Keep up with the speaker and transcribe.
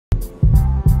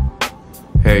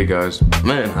Hey guys,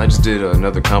 man, I just did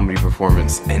another comedy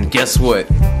performance, and guess what?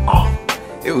 Oh,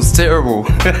 it was terrible.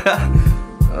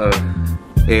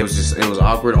 It was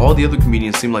awkward. All the other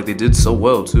comedians seemed like they did so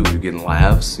well too. You're getting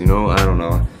laughs, you know. I don't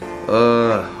know.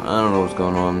 I don't know what's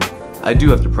going on. I do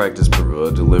have to practice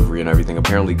delivery and everything.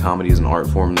 Apparently, comedy is an art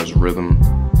form. There's rhythm.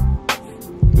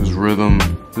 There's rhythm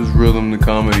to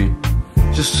comedy.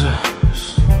 Just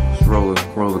roll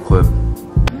the clip.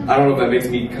 I don't know if that makes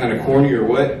me kind of corny or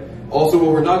what. Also,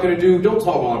 what we're not gonna do, don't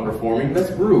talk while I'm performing.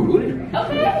 That's rude. What are you?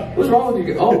 Okay. What's wrong with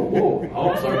you? Oh, whoa.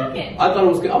 Oh, sorry. I thought it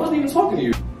was good. I wasn't even talking to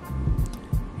you.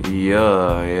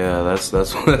 Yeah. That's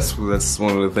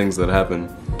one of the things that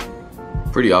happened.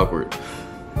 Pretty awkward.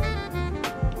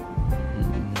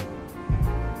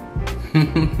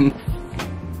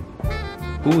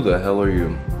 Who the hell are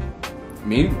you?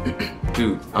 Me?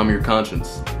 Dude, I'm your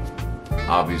conscience.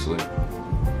 Obviously.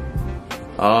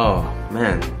 Oh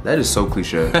man, that is so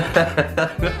cliche.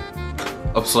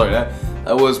 I'm sorry,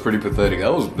 that was pretty pathetic.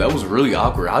 That was really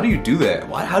awkward. How do you do that?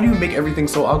 How do you make everything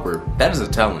so awkward? That is a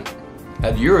talent.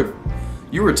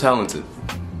 You were talented.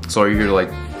 So are you here to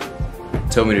like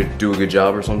tell me to do a good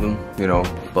job or something? You know,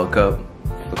 buck up,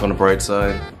 look on the bright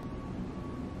side.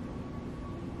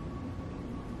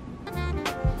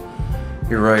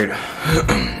 You're right.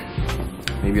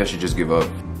 Maybe I should just give up.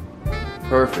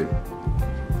 Perfect.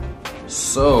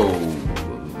 So,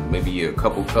 maybe a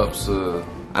couple cups, I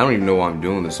don't even know why I'm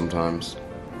doing this sometimes.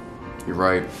 You're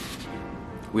right.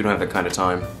 We don't have that kind of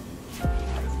time.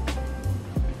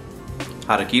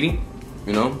 Harakiri,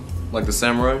 you know? Like the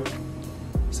samurai.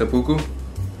 Seppuku.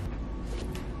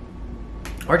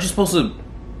 Aren't you supposed to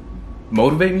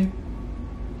motivate me?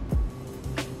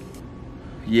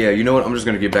 Yeah, you know what? I'm just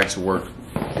gonna get back to work.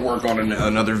 Work on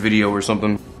another video or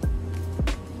something.